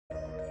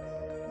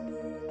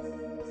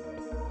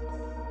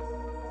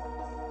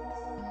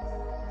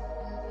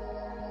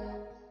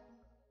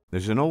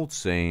There's an old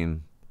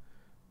saying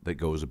that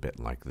goes a bit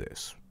like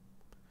this.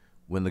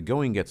 When the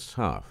going gets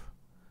tough,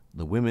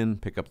 the women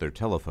pick up their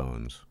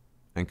telephones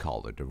and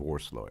call their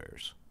divorce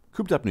lawyers.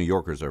 Cooped-up New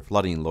Yorkers are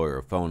flooding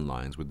lawyer phone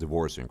lines with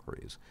divorce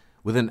inquiries,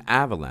 with an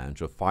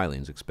avalanche of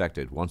filings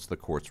expected once the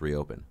courts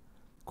reopen.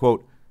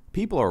 Quote,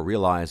 "People are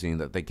realizing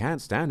that they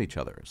can't stand each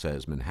other,"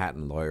 says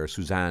Manhattan lawyer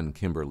Suzanne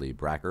Kimberly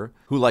Bracker,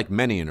 who, like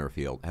many in her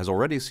field, has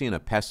already seen a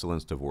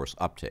pestilence divorce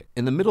uptick.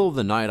 "In the middle of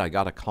the night, I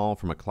got a call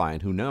from a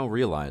client who now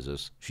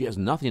realizes she has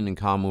nothing in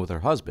common with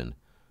her husband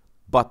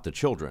but the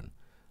children,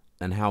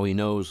 and how he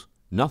knows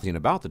nothing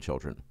about the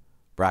children,"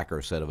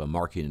 Bracker said of a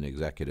marketing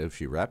executive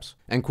she reps.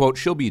 And, quote,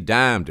 "She'll be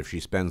damned if she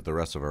spends the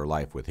rest of her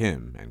life with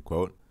him," end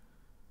quote.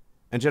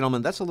 And,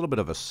 gentlemen, that's a little bit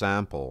of a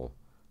sample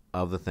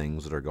of the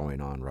things that are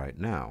going on right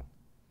now.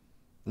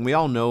 And we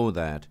all know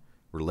that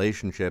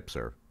relationships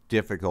are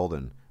difficult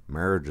and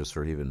marriages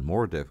are even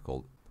more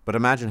difficult. But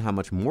imagine how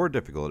much more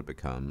difficult it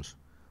becomes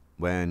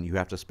when you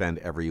have to spend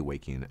every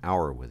waking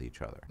hour with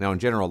each other. Now, in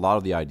general, a lot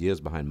of the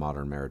ideas behind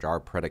modern marriage are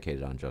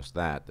predicated on just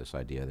that, this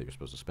idea that you're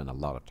supposed to spend a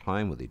lot of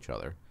time with each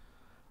other.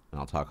 And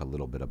I'll talk a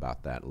little bit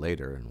about that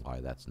later and why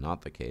that's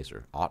not the case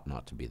or ought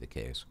not to be the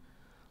case.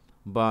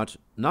 But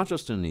not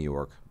just in New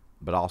York,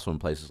 but also in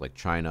places like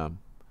China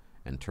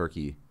and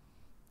Turkey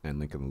and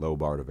Lincoln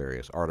Lobar to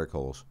various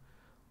articles,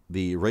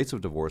 the rates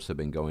of divorce have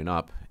been going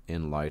up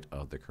in light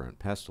of the current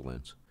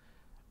pestilence.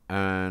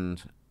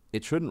 And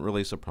it shouldn't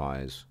really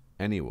surprise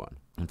anyone.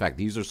 In fact,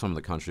 these are some of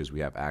the countries we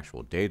have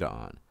actual data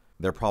on.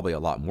 There are probably a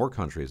lot more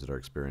countries that are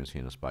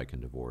experiencing a spike in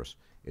divorce.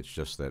 It's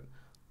just that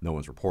no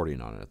one's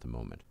reporting on it at the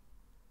moment.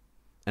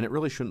 And it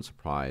really shouldn't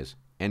surprise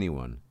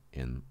anyone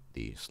in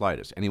the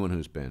slightest. Anyone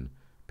who's been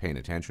paying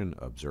attention,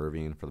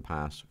 observing for the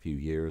past few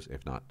years,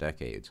 if not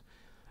decades,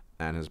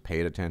 and has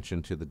paid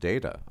attention to the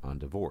data on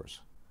divorce.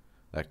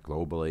 That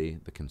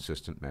globally, the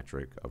consistent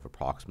metric of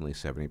approximately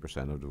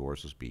 70% of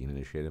divorces being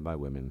initiated by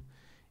women,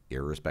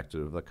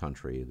 irrespective of the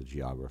country, the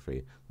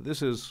geography,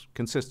 this is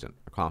consistent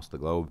across the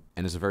globe,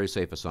 and is a very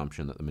safe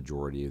assumption that the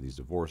majority of these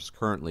divorces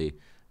currently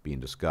being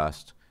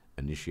discussed,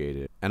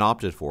 initiated, and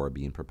opted for are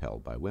being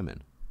propelled by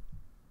women.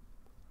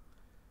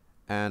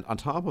 And on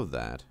top of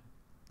that,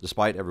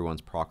 despite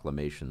everyone's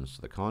proclamations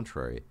to the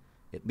contrary,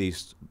 at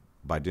least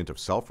by dint of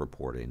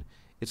self-reporting,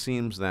 it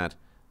seems that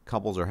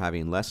couples are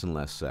having less and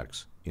less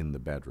sex in the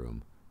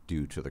bedroom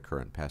due to the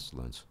current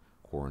pestilence,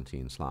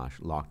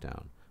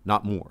 quarantine/lockdown,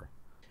 not more.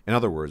 In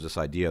other words, this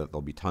idea that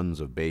there'll be tons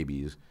of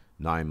babies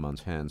 9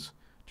 months hence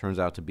turns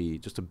out to be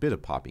just a bit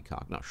of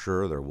poppycock. Now,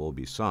 sure, there will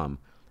be some.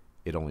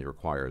 It only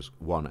requires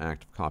one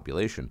act of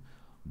copulation,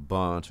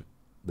 but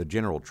the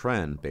general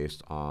trend,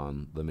 based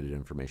on limited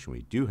information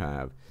we do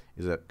have,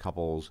 is that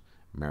couples,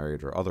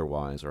 married or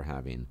otherwise, are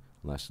having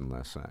less and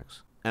less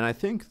sex. And I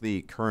think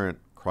the current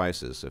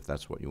crisis, if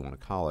that's what you want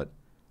to call it,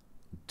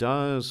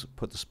 does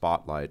put the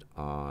spotlight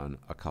on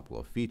a couple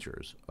of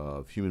features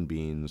of human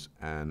beings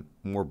and,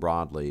 more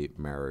broadly,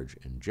 marriage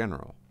in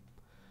general.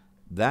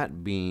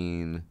 That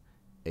being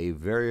a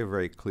very,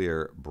 very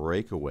clear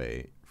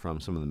breakaway from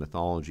some of the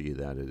mythology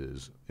that it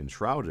is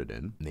enshrouded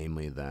in,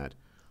 namely that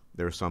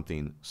there's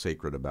something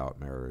sacred about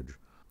marriage,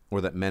 or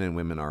that men and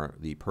women are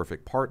the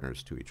perfect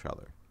partners to each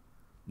other.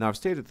 Now, I've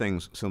stated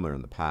things similar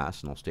in the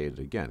past, and I'll state it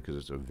again because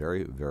it's a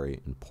very,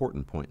 very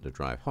important point to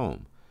drive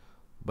home.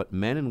 But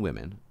men and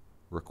women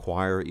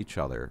require each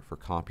other for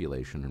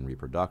copulation and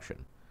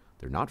reproduction.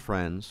 They're not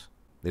friends.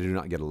 They do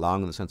not get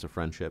along in the sense of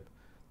friendship.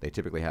 They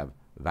typically have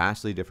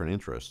vastly different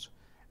interests.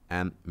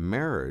 And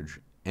marriage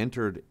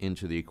entered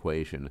into the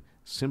equation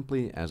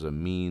simply as a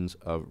means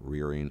of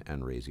rearing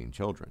and raising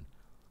children.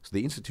 So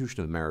the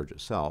institution of marriage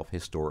itself,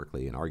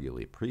 historically and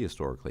arguably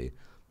prehistorically,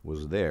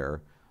 was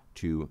there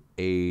to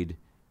aid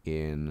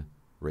in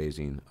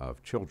raising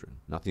of children.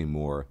 Nothing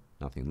more,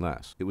 nothing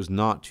less. It was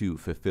not to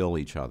fulfill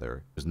each other.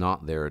 It was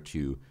not there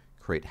to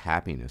create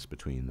happiness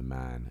between the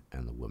man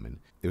and the woman.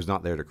 It was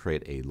not there to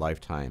create a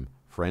lifetime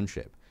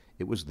friendship.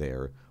 It was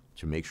there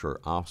to make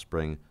sure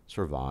offspring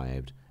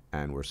survived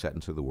and were set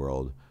into the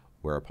world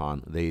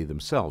whereupon they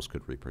themselves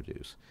could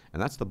reproduce.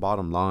 And that's the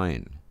bottom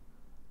line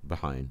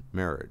behind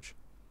marriage.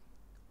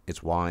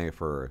 It's why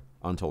for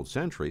untold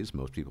centuries,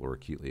 most people were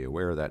acutely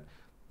aware that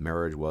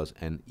marriage was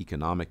an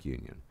economic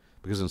union.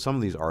 Because in some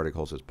of these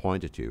articles it's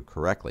pointed to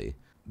correctly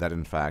that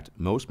in fact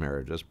most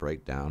marriages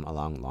break down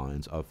along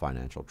lines of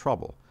financial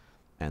trouble.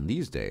 And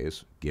these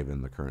days,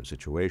 given the current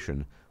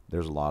situation,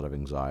 there's a lot of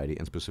anxiety,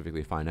 and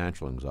specifically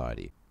financial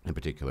anxiety, in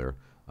particular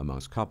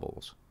amongst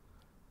couples.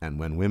 And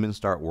when women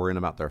start worrying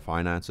about their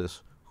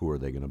finances, who are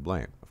they going to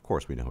blame? Of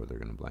course we know who they're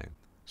going to blame.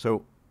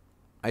 So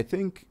I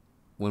think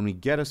when we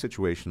get a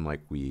situation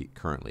like we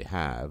currently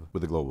have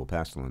with the global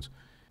pestilence,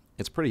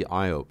 it's pretty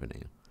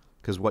eye-opening,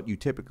 because what you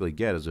typically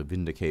get is a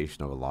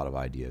vindication of a lot of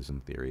ideas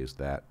and theories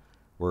that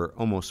were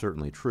almost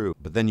certainly true,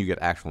 but then you get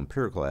actual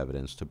empirical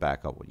evidence to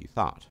back up what you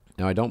thought.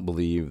 Now, I don't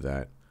believe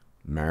that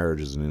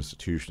marriage as an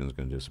institution is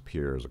going to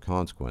disappear as a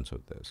consequence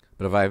of this,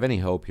 but if I have any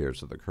hope here,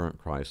 it's that the current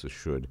crisis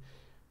should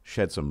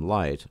shed some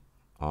light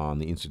on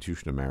the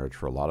institution of marriage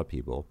for a lot of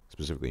people,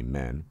 specifically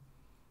men,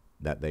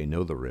 that they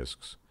know the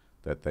risks,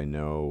 that they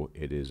know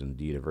it is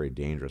indeed a very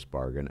dangerous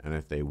bargain, and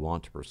if they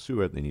want to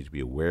pursue it, they need to be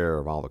aware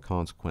of all the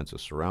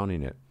consequences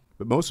surrounding it.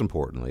 But most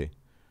importantly,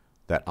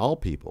 that all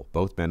people,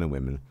 both men and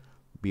women,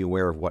 be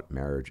aware of what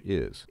marriage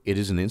is. It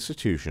is an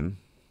institution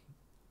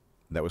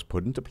that was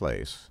put into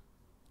place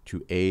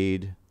to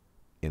aid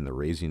in the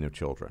raising of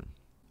children.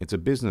 It's a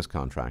business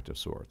contract of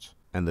sorts,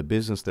 and the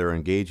business they're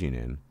engaging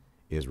in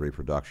is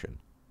reproduction.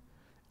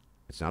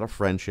 It's not a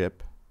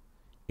friendship.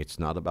 It's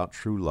not about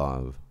true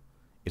love.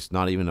 It's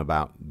not even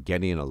about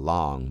getting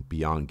along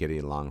beyond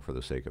getting along for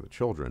the sake of the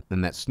children.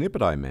 And that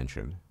snippet I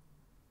mentioned,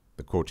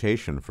 the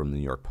quotation from the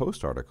New York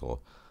Post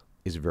article,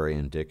 is very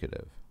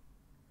indicative.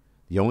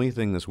 The only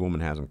thing this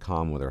woman has in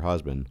common with her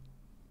husband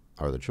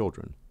are the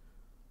children.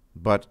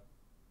 But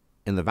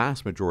in the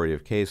vast majority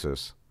of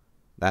cases,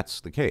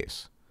 that's the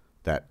case,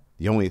 that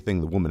the only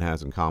thing the woman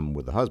has in common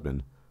with the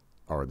husband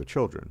are the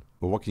children.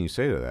 Well, what can you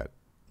say to that?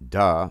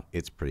 Duh,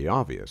 it's pretty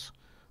obvious.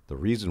 The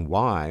reason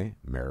why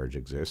marriage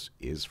exists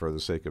is for the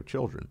sake of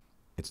children.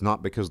 It's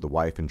not because the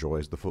wife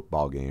enjoys the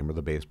football game or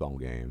the baseball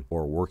game,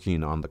 or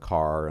working on the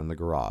car in the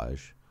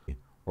garage,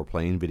 or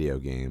playing video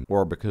games,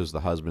 or because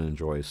the husband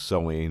enjoys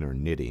sewing or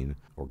knitting,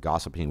 or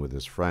gossiping with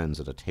his friends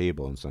at a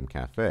table in some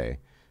cafe,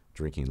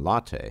 drinking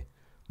latte.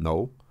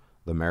 No,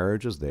 the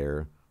marriage is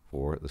there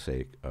for the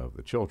sake of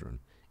the children.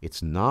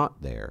 It's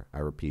not there, I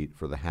repeat,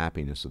 for the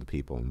happiness of the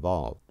people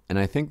involved. And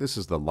I think this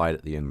is the light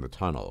at the end of the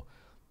tunnel.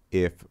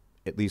 If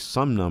at least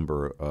some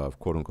number of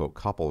quote-unquote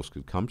couples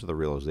could come to the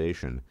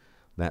realization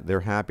that their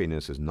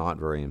happiness is not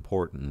very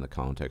important in the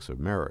context of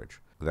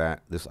marriage,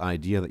 that this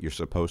idea that you're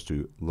supposed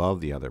to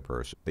love the other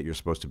person, that you're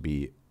supposed to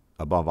be,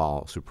 above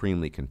all,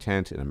 supremely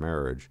content in a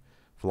marriage,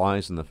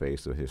 flies in the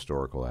face of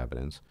historical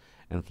evidence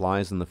and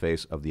flies in the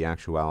face of the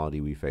actuality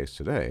we face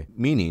today,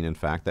 meaning, in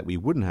fact, that we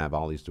wouldn't have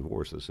all these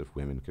divorces if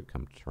women could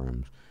come to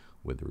terms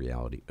with the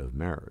reality of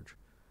marriage.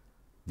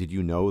 Did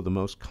you know the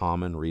most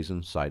common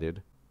reason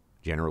cited,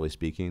 generally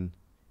speaking?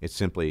 It's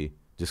simply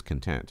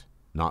discontent,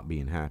 not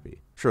being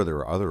happy. Sure, there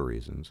are other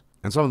reasons,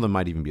 and some of them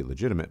might even be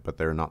legitimate, but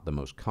they're not the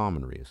most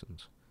common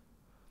reasons.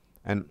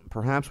 And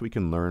perhaps we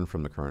can learn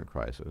from the current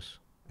crisis,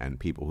 and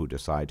people who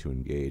decide to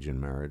engage in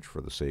marriage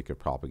for the sake of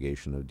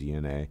propagation of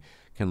DNA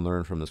can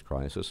learn from this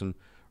crisis and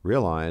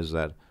realize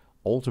that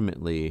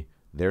ultimately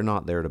they're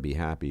not there to be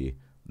happy.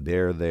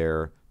 They're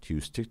there to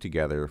stick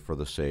together for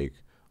the sake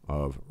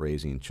of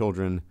raising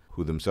children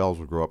who themselves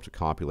will grow up to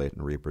copulate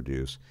and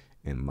reproduce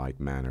in like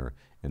manner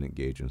and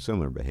engage in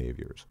similar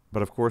behaviors.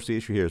 But of course the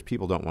issue here is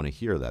people don't want to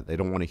hear that. They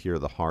don't want to hear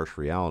the harsh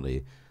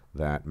reality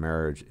that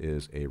marriage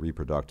is a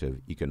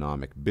reproductive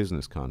economic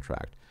business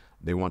contract.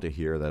 They want to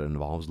hear that it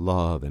involves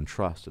love and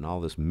trust and all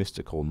this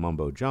mystical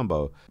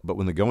mumbo-jumbo. But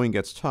when the going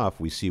gets tough,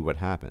 we see what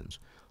happens.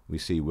 We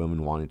see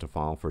women wanting to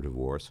file for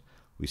divorce.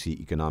 We see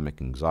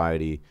economic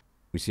anxiety.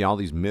 We see all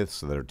these myths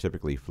that are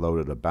typically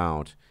floated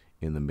about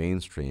in the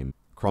mainstream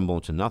crumble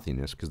into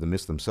nothingness because the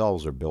myths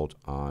themselves are built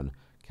on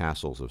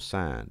castles of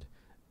sand.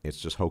 It's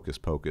just hocus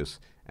pocus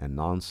and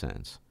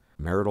nonsense.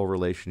 Marital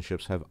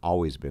relationships have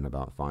always been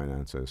about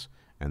finances,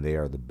 and they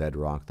are the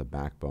bedrock, the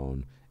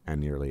backbone, and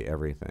nearly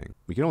everything.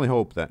 We can only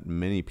hope that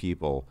many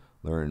people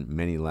learn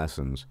many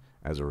lessons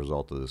as a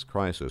result of this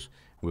crisis,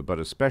 but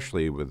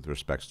especially with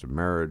respect to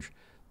marriage,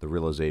 the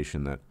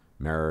realization that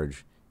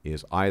marriage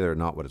is either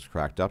not what it's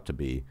cracked up to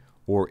be,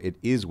 or it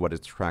is what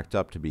it's cracked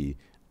up to be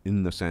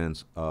in the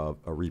sense of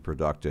a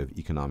reproductive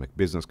economic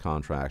business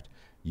contract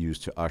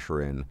used to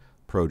usher in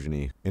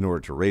progeny in order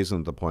to raise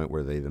them to the point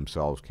where they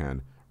themselves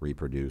can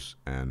reproduce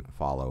and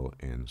follow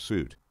in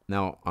suit.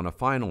 Now, on a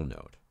final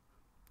note,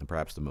 and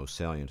perhaps the most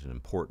salient and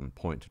important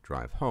point to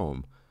drive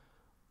home,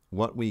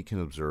 what we can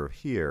observe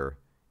here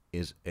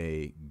is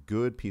a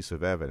good piece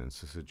of evidence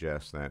to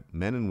suggest that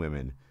men and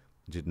women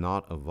did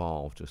not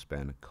evolve to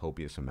spend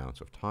copious amounts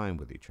of time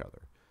with each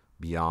other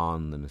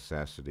beyond the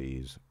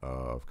necessities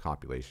of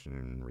copulation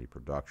and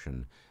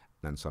reproduction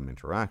and some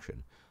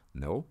interaction.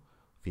 No,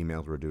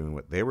 females were doing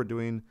what they were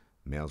doing,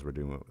 males were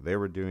doing what they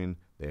were doing.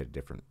 They had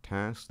different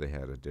tasks. They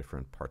had a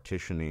different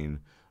partitioning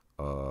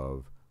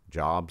of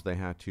jobs they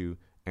had to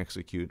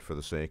execute for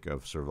the sake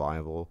of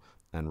survival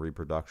and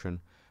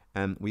reproduction.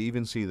 And we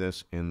even see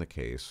this in the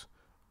case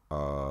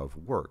of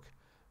work.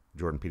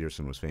 Jordan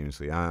Peterson was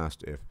famously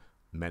asked if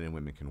men and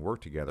women can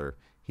work together.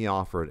 He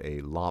offered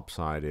a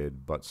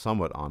lopsided but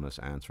somewhat honest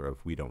answer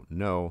of, we don't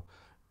know.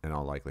 In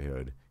all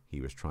likelihood, he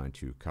was trying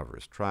to cover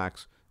his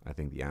tracks. I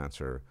think the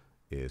answer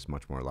is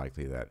much more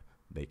likely that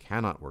they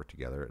cannot work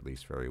together, at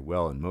least very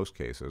well in most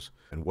cases.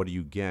 And what do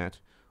you get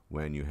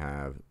when you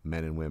have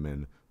men and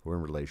women who are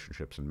in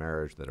relationships and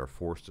marriage that are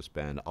forced to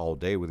spend all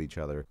day with each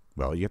other?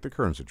 Well, you get the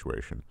current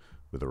situation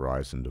with the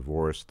rise in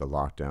divorce, the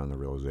lockdown, the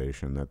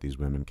realization that these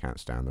women can't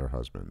stand their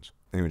husbands.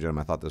 Anyway,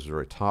 gentlemen, I thought this was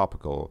very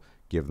topical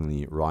given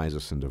the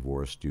rises in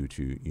divorce due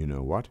to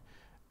you-know-what.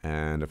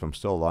 And if I'm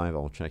still alive,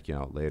 I'll check you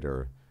out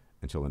later.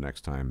 Until the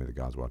next time, may the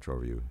gods watch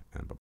over you,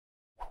 and bye.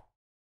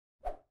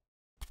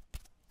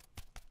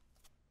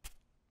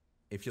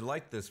 If you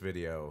liked this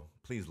video,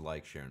 please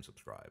like, share, and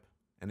subscribe.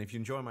 And if you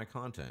enjoy my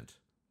content,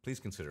 please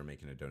consider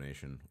making a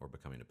donation or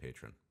becoming a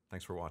patron.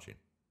 Thanks for watching.